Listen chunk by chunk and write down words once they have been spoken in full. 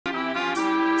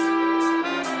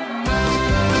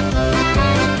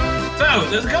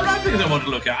There's a couple of things I want to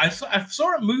look at. I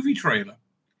saw a movie trailer,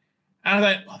 and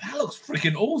I thought, well, that looks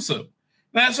freaking awesome.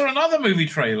 Then I saw another movie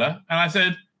trailer, and I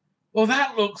said, well,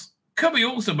 that could be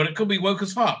awesome, but it could be woke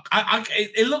as fuck.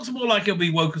 It looks more like it'll be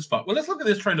woke as fuck. Well, let's look at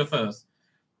this trailer first.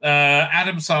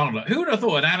 Adam Sandler. Who would have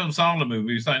thought an Adam Sandler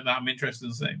movie was something that I'm interested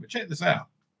in seeing? But check this out.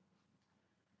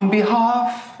 On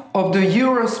behalf of the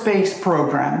Eurospace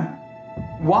program,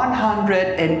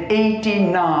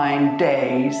 189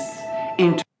 days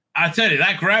into... I tell you,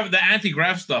 the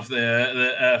anti-grav stuff there,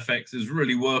 the effects, is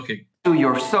really working. ...to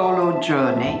your solo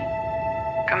journey.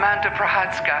 Commander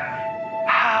Prohatska,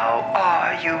 how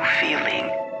are you feeling?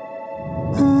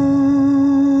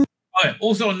 Oh, yeah,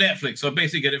 also on Netflix, so I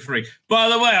basically get it free. By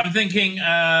the way, I'm thinking,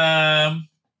 I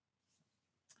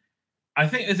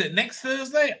think, is it next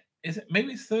Thursday?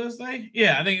 Maybe it's Thursday?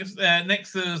 Yeah, I think it's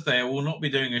next Thursday. I will not be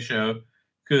doing a show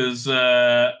because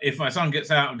if my son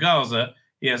gets out of Gaza,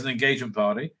 he has an engagement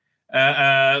party.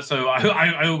 So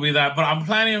I will be there. But I'm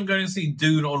planning on going to see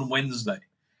Dune on Wednesday.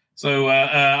 So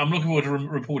I'm looking forward to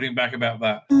reporting back about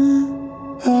that.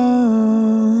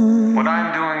 What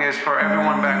I'm doing is for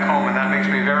everyone back home, and that makes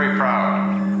me very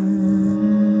proud.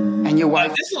 And your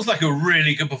wife... this looks like a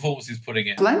really good performance he's putting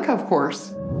in. Blanca, of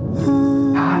course.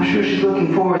 I'm sure she's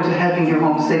looking forward to having you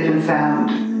home safe and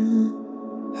sound.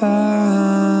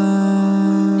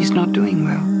 He's not doing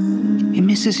well. He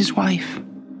misses his wife.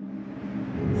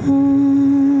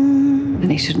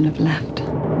 And he shouldn't have left.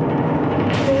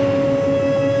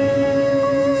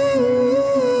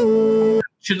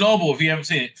 Chernobyl, if you haven't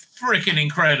seen it, freaking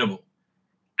incredible.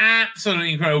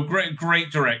 Absolutely incredible.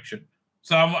 Great direction.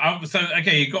 So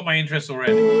okay, you got my interest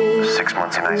already. 6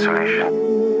 months in isolation.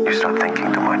 You start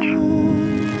thinking too much.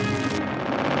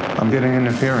 I'm getting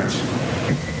interference.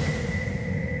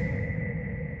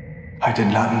 I did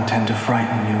not intend to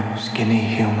frighten you, skinny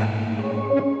human.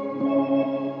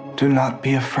 Do not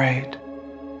be afraid.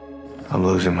 I'm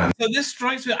losing my... So this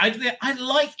strikes me. I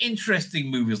like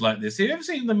interesting movies like this. Have you ever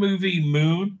seen the movie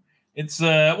Moon? It's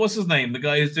what's his name? The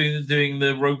guy who's doing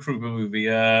the Road Trooper movie.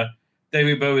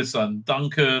 David Bowie's son,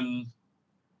 Duncan,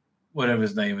 whatever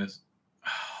his name is.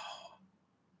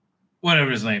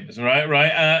 Whatever his name is,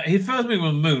 right? His first movie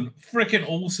was Moon, freaking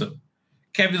awesome.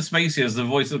 Kevin Spacey as the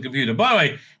voice of the computer. By the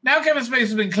way, now Kevin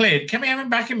Spacey's been cleared. Can we have him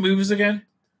back in movies again?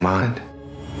 Mind?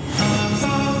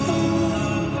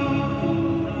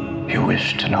 You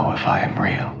wish to know if I am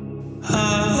real.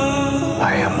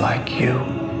 I am like you.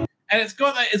 And it's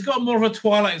got more of a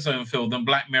Twilight Zone feel than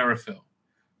Black Mirror feel.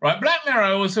 Right, Black Mirror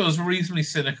I always feel is reasonably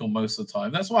cynical most of the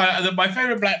time. That's why my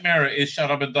favorite Black Mirror is Shut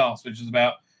Up and Dance, which is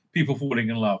about people falling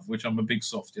in love, which I'm a big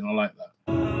softie and I like that.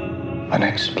 An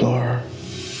explorer.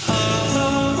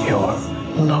 Your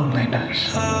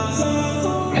loneliness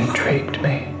intrigued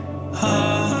me.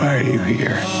 Why are you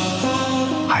here?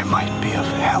 I might be of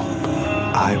help.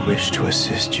 I wish to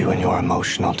assist you in your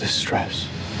emotional distress.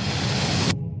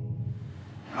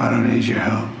 I don't need your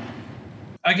help.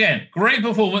 Again, great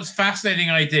performance, fascinating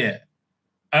idea.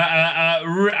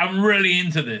 I'm really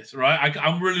into this, right?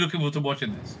 I'm really looking forward to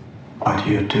watching this. What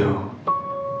do you do?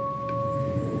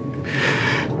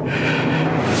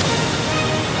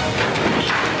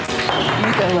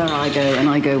 You go where I go, and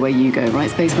I go where you go, right,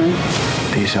 Spaceman?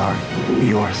 These are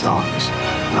your thoughts.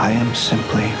 I am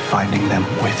simply finding them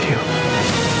with you.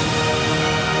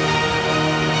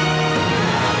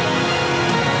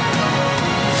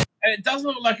 It doesn't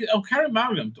look like it. Oh, Karen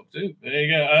Mulligan, Doctor. There you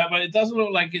go. But it doesn't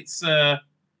look like it's a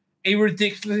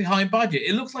ridiculously high budget.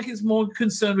 It looks like it's more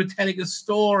concerned with telling a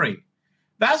story.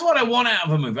 That's what I want out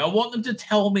of a movie. I want them to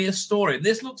tell me a story.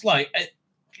 This looks like an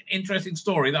interesting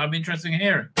story that I'm interested in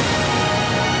hearing.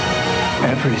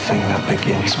 Everything that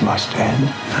begins must end.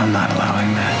 I'm not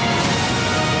allowing that.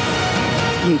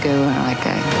 You go where I go,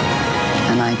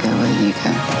 and I go where you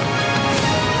go.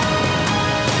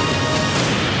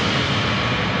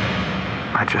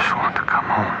 I just want to come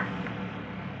home.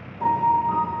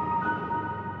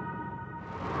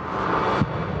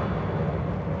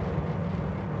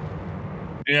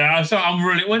 Yeah, so I'm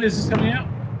really... When is this coming out?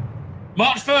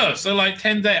 March 1st, so like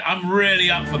 10 days. I'm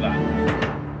really up for that.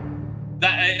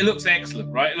 It looks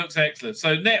excellent, right? It looks excellent.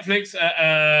 So Netflix,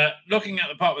 looking at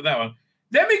the part with that one.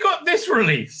 Then we got this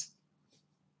release.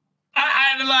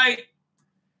 I'm like,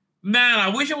 man, I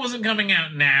wish it wasn't coming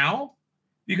out now.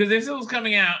 Because if it was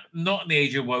coming out not in the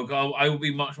age of woke, I would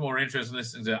be much more interested in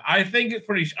listening to it. I think it's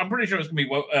I'm pretty sure it's going to be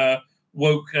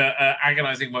woke,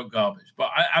 agonizing woke garbage. But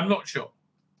I'm not sure.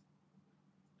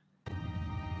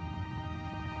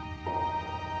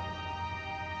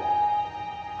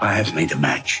 I have made a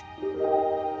match.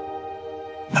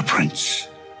 A prince.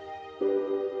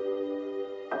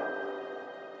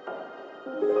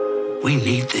 We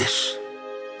need this.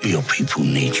 Your people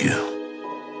need you.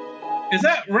 Is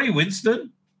that Ray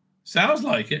Winston? Sounds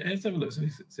like it. Let's have a look. See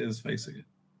his face again.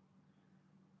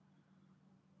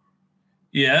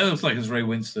 Yeah, it looks like it's Ray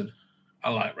Winston. I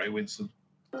like Ray Winston.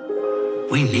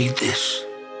 We need this.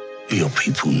 Your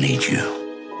people need you.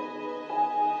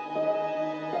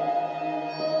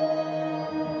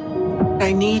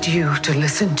 I need you to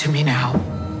listen to me now.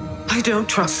 I don't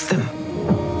trust them.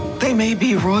 They may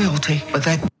be royalty, but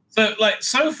that... So, like,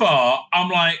 so far, I'm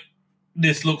like,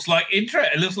 this looks like interest.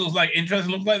 It looks like interest.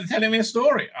 It looks like they're telling me a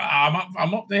story. I'm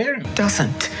up to hearing it.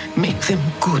 Doesn't make them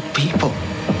good people.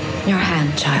 Your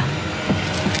hand, child.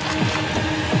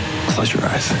 Close your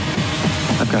eyes.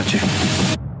 I've got you.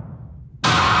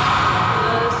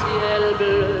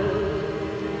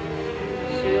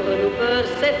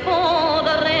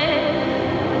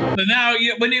 So now,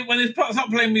 yeah, when it starts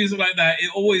playing music like that, it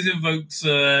always invokes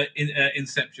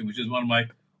Inception, which is one of my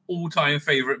all-time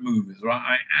favorite movies. Right,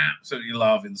 I absolutely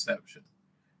love Inception.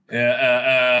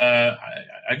 Yeah,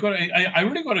 I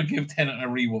really got to give Tenet a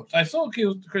rewatch. I saw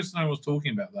Chris and I was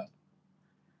talking about that.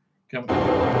 Come on.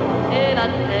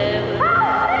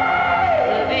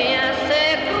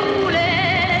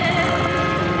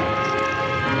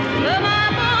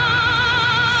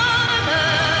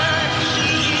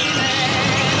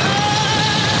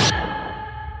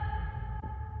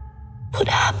 What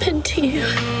happened to you?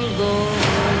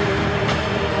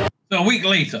 So a week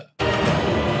later.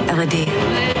 Elodie,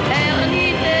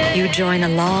 you join a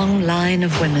long line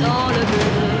of women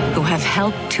who have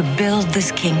helped to build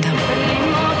this kingdom.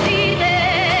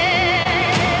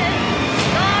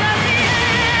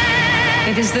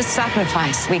 It is this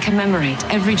sacrifice we commemorate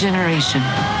every generation,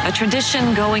 a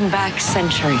tradition going back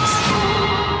centuries,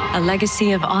 a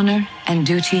legacy of honor and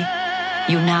duty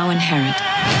you now inherit.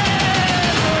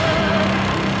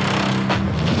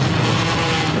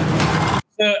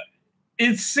 So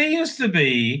it seems to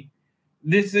be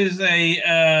this is a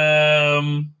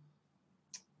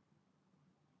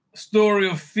story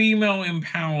of female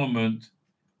empowerment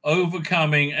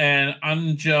overcoming an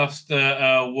unjust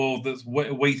world that's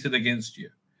weighted against you,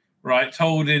 right?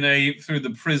 Told through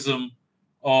the prism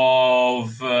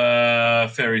of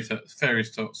fairy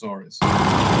stories.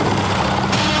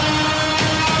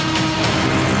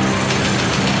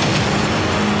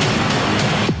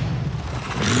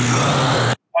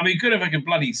 I mean, good if I could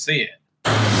bloody see it.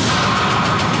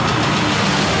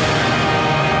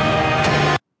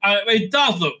 It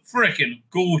does look freaking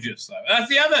gorgeous, though. That's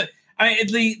the other.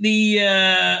 The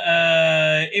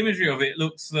imagery of it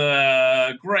looks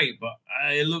great, but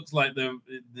it looks like the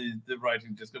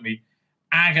writing just going to be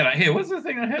agonizing. Here, what's the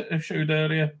thing I showed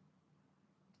earlier?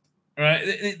 All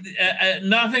right,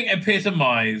 nothing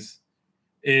epitomized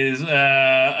is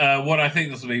what I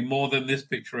think this will be more than this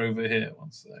picture over here.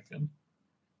 1 second.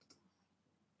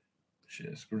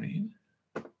 Share screen.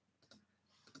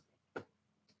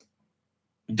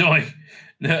 No,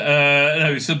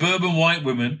 suburban white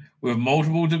women with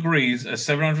multiple degrees, a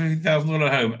 $750,000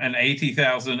 home, and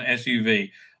 $80,000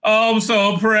 SUV. Oh, I'm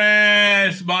so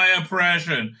oppressed by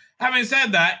oppression. Having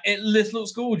said that, this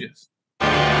looks gorgeous.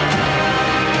 I'll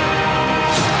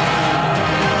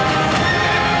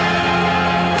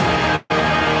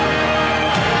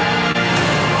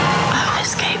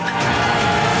escape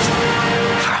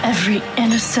for every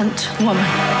innocent woman.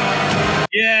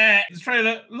 Yeah, this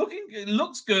trailer it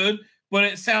looks good, but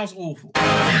it sounds awful.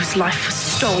 Whose life was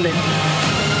stolen.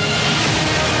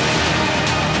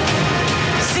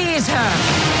 Seize her!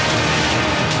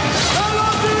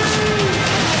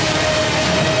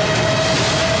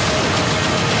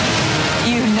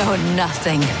 You know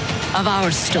nothing of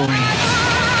our story.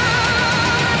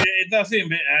 It does seem a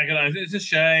bit agonized. It's a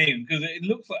shame because it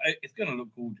looks like it's going to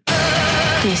look gorgeous.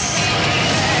 This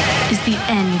is the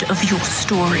end of your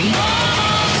story.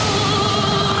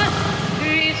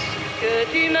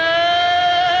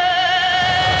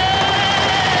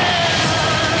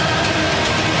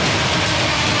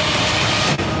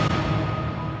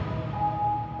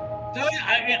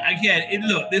 Again,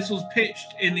 look, this was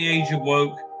pitched in the Age of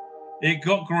Woke. It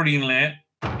got greenlit.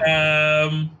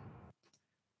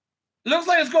 Looks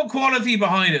like it's got quality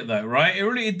behind it, though, right?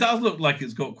 It does look like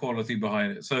it's got quality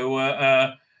behind it. So,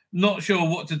 not sure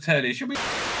what to tell you. Should we?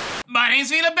 My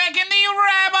name's Tzvi Lebetkin, the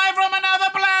Rabbi from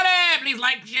another planet. Please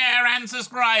like, share, and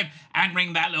subscribe, and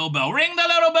ring that little bell. Ring the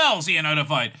little bell so you're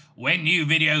notified when new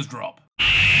videos drop.